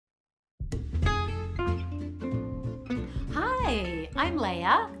Hi, I'm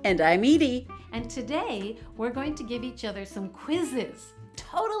Leah, And I'm Edie. and today we're going to give each other some quizzes,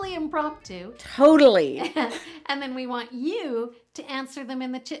 totally impromptu, Totally. and then we want you to answer them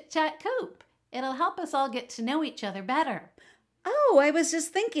in the Chit Chat Coop. It'll help us all get to know each other better. Oh, I was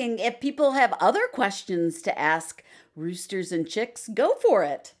just thinking if people have other questions to ask roosters and chicks, go for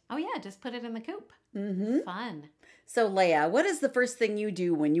it. Oh yeah, just put it in the coop. Fun. So, Leah, what is the first thing you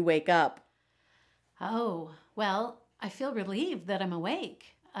do when you wake up? Oh, well, I feel relieved that I'm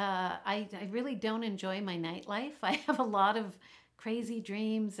awake. I really don't enjoy my nightlife. I have a lot of crazy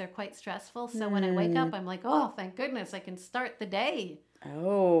dreams. They're quite stressful. So when I wake up, I'm like, oh, thank goodness I can start the day.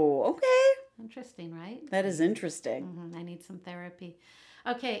 Oh, okay. Interesting, right? That is interesting. I need some therapy.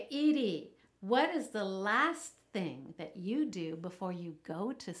 Okay, Edie, what is the last thing that you do before you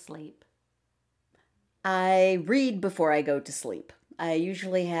go to sleep? I read before I go to sleep. I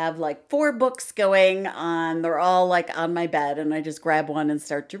usually have like 4 books going on. They're all like on my bed, and I just grab one and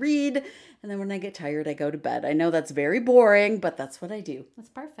start to read. And then when I get tired, I go to bed. I know that's very boring, but that's what I do. That's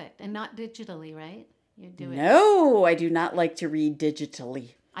perfect. And not digitally, right? You do it. No, I do not like to read digitally.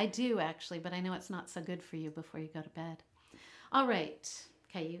 I do actually, but I know it's not so good for you before you go to bed. All right.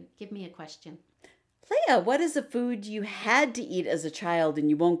 Okay, you give me a question. Leah, what is a food you had to eat as a child and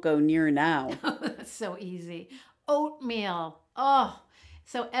you won't go near now? That's so easy. Oatmeal. Oh,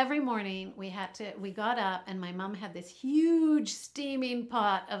 so every morning we got up and my mom had this huge steaming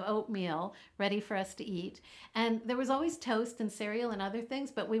pot of oatmeal ready for us to eat. And there was always toast and cereal and other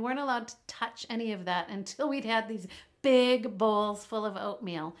things, but we weren't allowed to touch any of that until we'd had these big bowls full of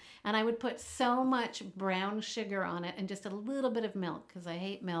oatmeal. And I would put so much brown sugar on it and just a little bit of milk because I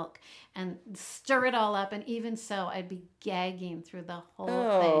hate milk and stir it all up. And even so, I'd be gagging through the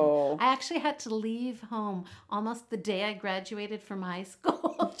whole thing. I actually had to leave home almost the day I graduated from high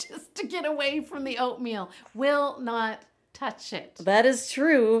school just to get away from the oatmeal. Will not touch it. That is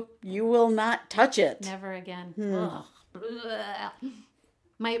true. You will not touch it. Never again. Ugh.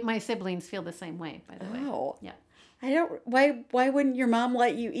 My siblings feel the same way, by the way. Oh. Yeah. I don't. Why wouldn't your mom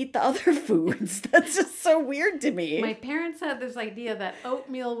let you eat the other foods? That's just so weird to me. My parents had this idea that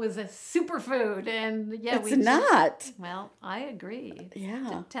oatmeal was a superfood, and yeah, it's not. Well, I agree. Yeah.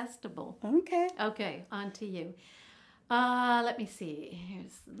 Detestable. Okay. Okay, on to you. Let me see.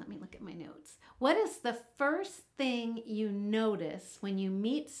 Let me look at my notes. What is the first thing you notice when you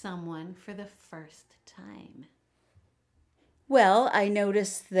meet someone for the first time? Well, I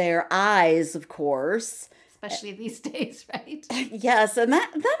noticed their eyes, of course. Especially these days, right? Yes, and then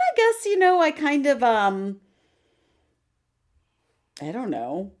I guess, I kind of I don't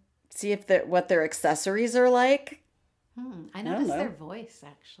know, see if what their accessories are like. I noticed their voice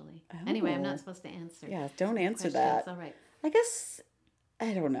actually. Anyway, I'm not supposed to answer. Yeah, don't answer questions. that. All right. I guess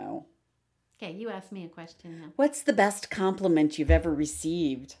I don't know. Okay, you ask me a question now. What's the best compliment you've ever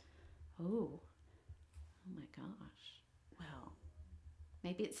received? Oh my gosh. Well,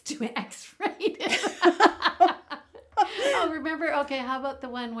 maybe it's too X-rated. Oh, remember? Okay, how about the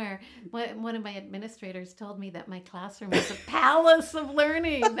one where one of my administrators told me that my classroom was a palace of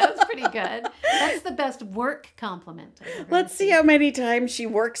learning? That was pretty good. That's the best work compliment I've ever Let's see how many times she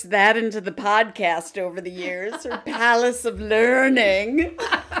works that into the podcast over the years. Her palace of learning.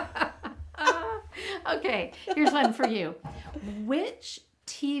 Okay, here's one for you. Which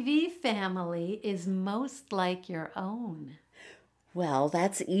TV family is most like your own? Well,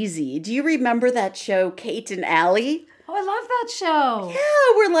 that's easy. Do you remember that show, Kate and Allie? Oh, I love that show.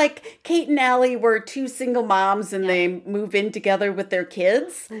 Yeah, where like Kate and Allie were 2 single moms and they move in together with their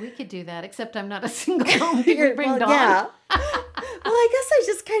kids. Well, we could do that, except I'm not a single mom. We could bring Dawn. Yeah. Well, I guess I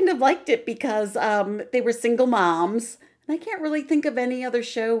just kind of liked it because they were single moms. And I can't really think of any other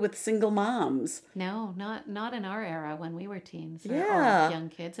show with single moms. No, not in our era when we were teens or young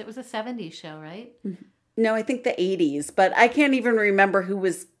kids. It was a 70s show, right? No, I think the 80s, but I can't even remember who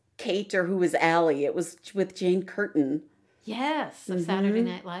was Kate or who was Allie. It was with Jane Curtin. Yes, of Saturday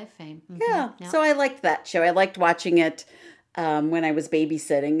Night Live fame. Yeah, so I liked that show. I liked watching it when I was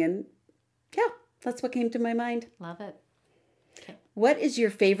babysitting, and yeah, that's what came to my mind. Love it. Okay. What is your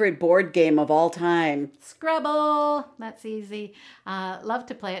favorite board game of all time? Scrabble. That's easy. Love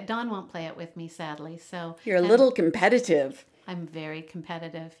to play it. Dawn won't play it with me, sadly. So you're a little competitive. I'm very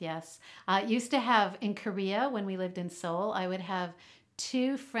competitive, yes. Used to have in Korea, when we lived in Seoul, I would have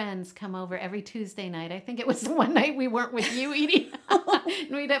 2 friends come over every Tuesday night. I think it was the one night we weren't with you, Edie.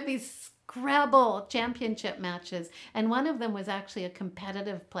 And we'd have these Scrabble championship matches. And one of them was actually a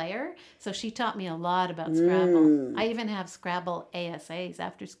competitive player. So she taught me a lot about Scrabble. I even have Scrabble ASAs,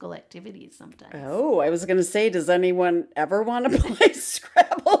 after school activities sometimes. Oh, I was going to say, does anyone ever want to play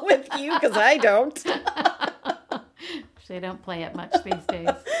Scrabble with you? Because I don't. They don't play it much these days.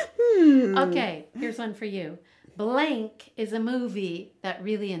 Okay, here's one for you. Blank is a movie that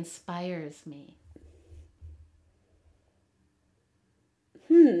really inspires me.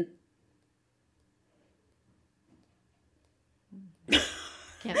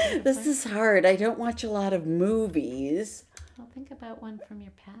 Can't think of This one. is hard. I don't watch a lot of movies. Well, think about one from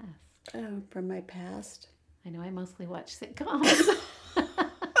your past. Oh, from my past. I know I mostly watch sitcoms.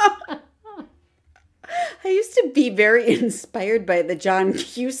 I used to be very inspired by the John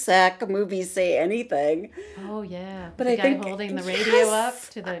Cusack movie Say Anything. Oh yeah, But the I guy think- holding the radio yes! up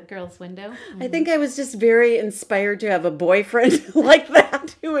to the girl's window. I think I was just very inspired to have a boyfriend like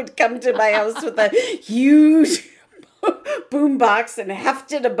that who would come to my house with a huge boombox and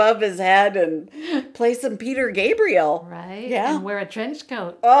heft it above his head and play some Peter Gabriel. Right? Yeah. And wear a trench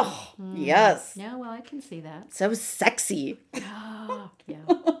coat. Oh, yes. Yeah, well, I can see that. So sexy. Oh, yeah.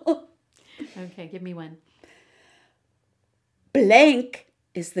 Okay, give me one. Blank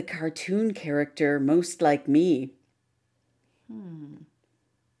is the cartoon character most like me.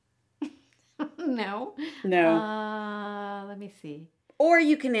 No. No. Let me see. Or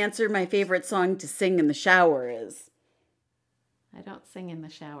you can answer my favorite song to sing in the shower is. I don't sing in the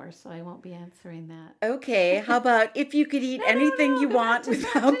shower, so I won't be answering that. Okay, how about if you could eat anything you they're want not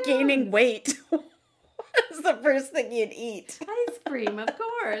without tunes. gaining weight? What's the first thing you'd eat? Ice cream, of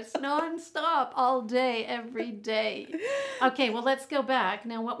course, non-stop, all day, every day. Okay, well, let's go back.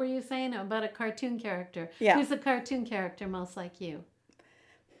 Now, what were you saying about a cartoon character? Yeah. Who's the cartoon character most like you?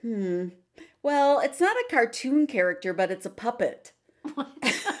 Well, it's not a cartoon character, but it's a puppet.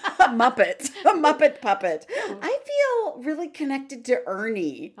 A Muppet puppet. I feel really connected to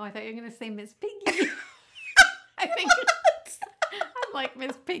Ernie. Oh, I thought you were going to say Miss Piggy. I think I'm like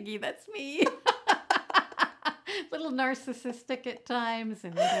Miss Piggy. That's me. Little narcissistic at times,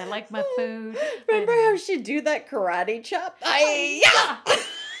 and I like my food. Remember how she'd do that karate chop? Yeah.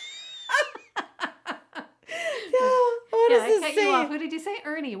 What Yeah, does I it cut say? you off. Who did you say?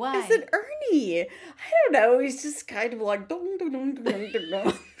 Ernie. Why? I said Ernie. I don't know. He's just kind of like dong, dong, dong, dong, dong,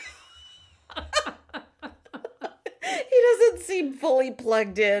 dong. He doesn't seem fully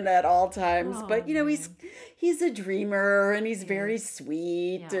plugged in at all times, Oh, but you know he's a dreamer and he's very is.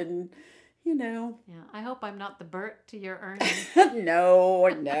 sweet Yeah. and you know. Yeah, I hope I'm not the Bert to your Ernie. No,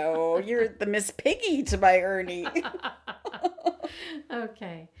 you're the Miss Piggy to my Ernie.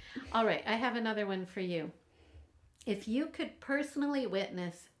 Okay. All right. I have another one for you. If you could personally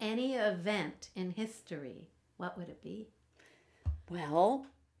witness any event in history, what would it be? Well,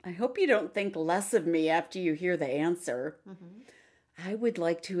 I hope you don't think less of me after you hear the answer. I would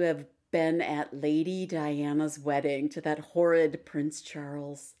like to have been at Lady Diana's wedding to that horrid Prince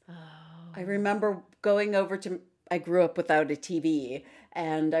Charles. Oh, I remember going over to, I grew up without a TV,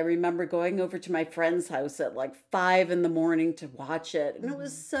 and I remember going over to my friend's house at like 5 a.m. to watch it. And it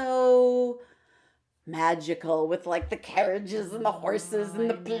was so magical with like the carriages and the horses and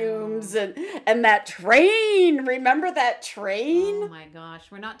the plumes and that train. Remember that train? oh my gosh.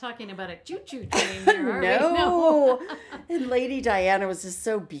 We're not talking about a choo-choo train here, are we? No. And Lady Diana was just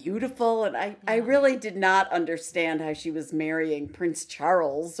so beautiful. And I really did not understand how she was marrying Prince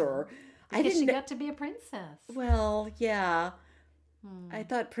Charles or I Because she didn't. got to be a princess. Well, yeah. I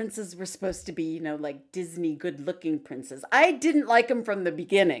thought princes were supposed to be, you know, like Disney good-looking princes. I didn't like them from the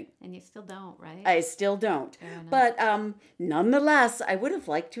beginning. And you still don't, right? I still don't. Fair enough. But nonetheless, I would have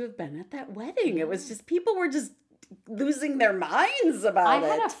liked to have been at that wedding. It was just, people were just losing their minds I about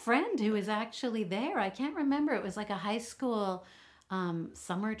had a it. friend who was actually there. I can't remember. It was like a high school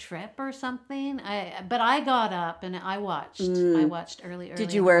summer trip or something. But I got up and I watched. I watched early. Did in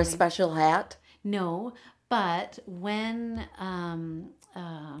you the wear a morning. special hat? No, but when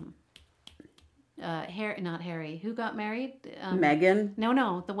not Harry, who got married? Megan?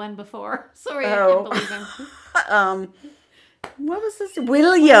 No, the one before. Sorry, I Oh. can't believe him. What was this?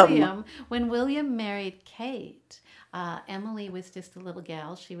 William. William. When William married Kate, Emily was just a little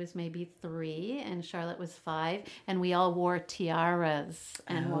gal. She was maybe 3, and Charlotte was 5, and we all wore tiaras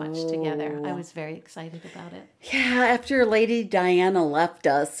and watched together. I was very excited about it. Yeah, after Lady Diana left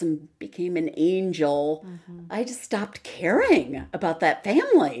us and became an angel, I just stopped caring about that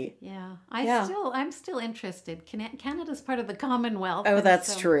family. Yeah, Yeah. I'm still interested. Canada's part of the Commonwealth. Oh, and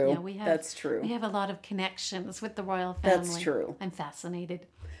that's true. Yeah, we have, That's true. We have a lot of connections with the royal family. That's true. I'm fascinated.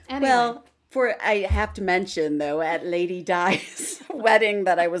 Anyway, Well, I have to mention though, at Lady Di's wedding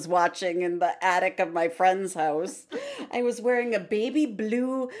that I was watching in the attic of my friend's house, I was wearing a baby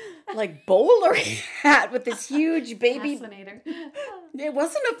blue, like bowler hat with this huge baby. fascinator. It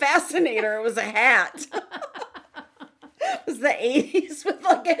wasn't a fascinator; it was a hat. It was the 80s with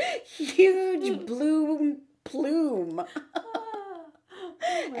like a huge blue plume.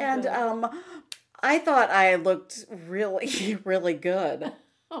 And God. I thought I looked really, really good.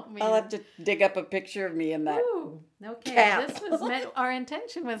 Oh I'll have man. to dig up a picture of me in that Ooh, okay. Well, cap. this was meant, our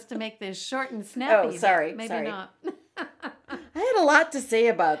intention was to make this short and Oh, snappy, but sorry, maybe sorry. not. I had a lot to say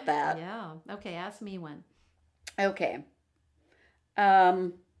about that. Yeah. Okay, ask me one. Okay.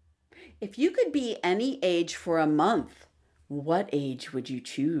 Um, if you could be any age for a month, what age would you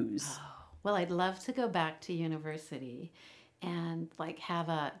choose? Well, I'd love to go back to university and like have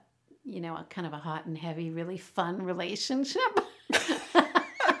a, a kind of a hot and heavy, really fun relationship.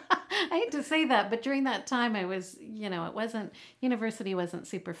 I hate to say that, but during that time, I was, it wasn't, university wasn't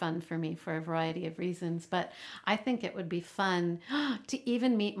super fun for me for a variety of reasons. But I think it would be fun to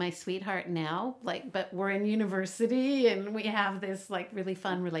even meet my sweetheart now, like, but we're in university and we have this like really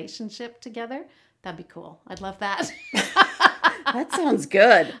fun relationship together. That'd be cool. I'd love that. That sounds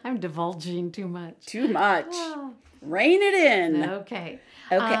good. I'm divulging too much. Too much. Oh, Rein it in. okay.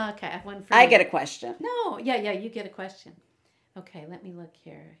 Okay. Okay, I have one for I you. get a question. No, yeah, you get a question. Okay, let me look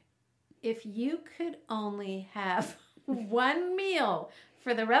here. If you could only have one meal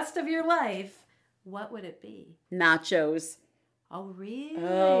for the rest of your life, what would it be? Nachos. Oh, really?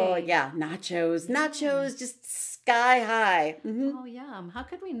 Oh, yeah, nachos. Nachos just sky high. Oh, yum. How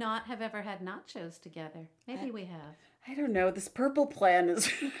could we not have ever had nachos together? Maybe we have. I don't know. This purple plan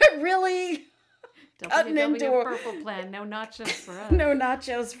is really cutting into WW Purple Plan. No nachos for us. no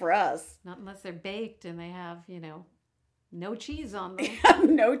nachos for us. Not unless they're baked and they have, no cheese on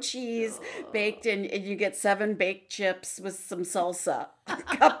them. No cheese baked in, and you get 7 baked chips with some salsa.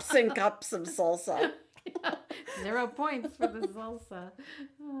 Cups and cups of salsa. 0 points for the salsa.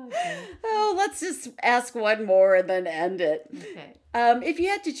 Okay. Oh, let's just ask one more and then end it. Okay. If you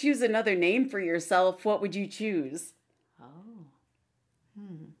had to choose another name for yourself, what would you choose? Oh.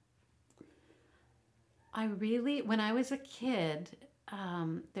 When I was a kid,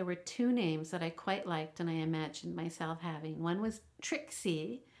 there were 2 names that I quite liked and I imagined myself having. One was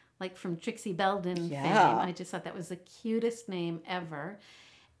Trixie, like from Trixie Belden fame. I just thought that was the cutest name ever.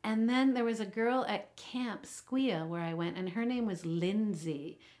 And then there was a girl at Camp Squia where I went, and her name was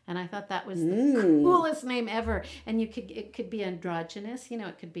Lindsay, and I thought that was the coolest name ever. And it could be androgynous,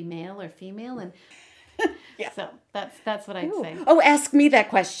 it could be male or female, and so that's what I'd say. Oh, ask me that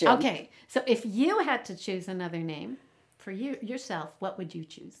question. Okay, so if you had to choose another name for yourself, what would you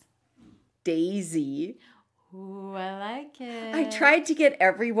choose? Daisy. Ooh, I like it. I tried to get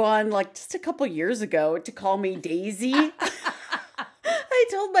everyone, like just a couple years ago, to call me Daisy. I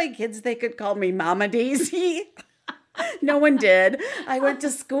told my kids they could call me Mama Daisy. No one did. I went to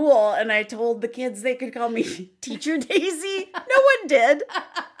school and I told the kids they could call me Teacher Daisy. No one did.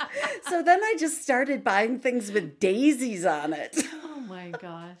 So then I just started buying things with daisies on it. Oh my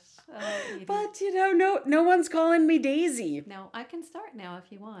gosh. Oh, Edie. But no one's calling me Daisy. No, I can start now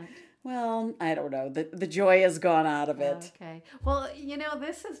if you want. Well, I don't know. The joy has gone out of it. Okay. Well,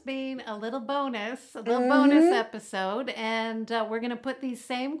 this has been a little bonus episode, and we're going to put these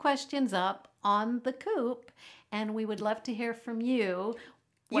same questions up on the Coop, and we would love to hear from you.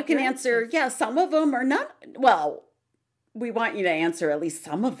 You can answer, some of them are not, well, we want you to answer at least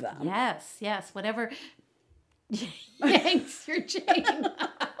some of them. Yes, whatever yanks your chain.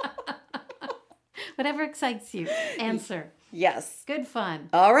 Whatever excites you, answer. Yes. Good fun.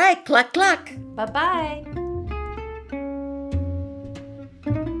 All right, cluck, cluck. Bye-bye.